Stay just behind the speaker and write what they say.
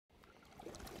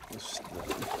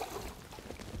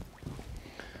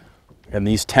And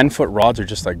these 10-foot rods are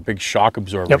just like big shock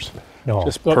absorbers. Yep. No,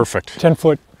 just perfect. 10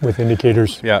 foot with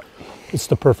indicators. Yeah. It's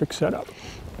the perfect setup.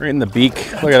 Right in the beak.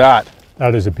 Look at that.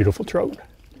 That is a beautiful trout.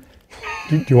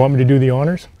 Do you want me to do the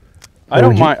honors? I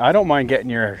don't mind. I don't mind getting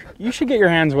your. You should get your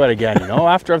hands wet again. You know,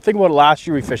 after I'm thinking about it, last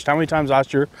year we fished. How many times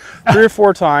last year? 3 or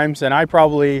 4 times, and I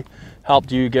probably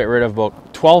helped you get rid of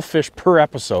about 12 fish per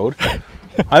episode.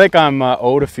 I think I'm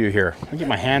owed a few here. I think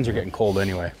my hands are getting cold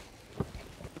anyway.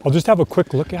 I'll just have a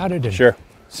quick look at it and Sure.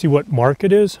 see what mark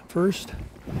it is first.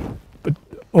 But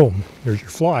oh, there's your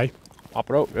fly. Pop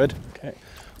it out. Good. Okay.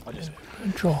 I'll just.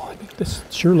 Control. I think this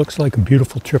sure looks like a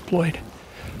beautiful triploid.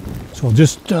 So I'll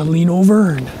just lean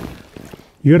over and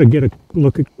you got to get a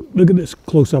look at this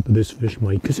close up of this fish,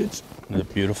 Mike, because it's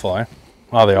beautiful, eh?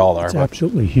 Well, they all are. It's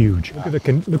absolutely huge. Look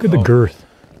at the girth.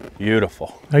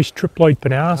 Beautiful. Nice triploid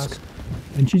panask,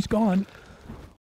 and she's gone.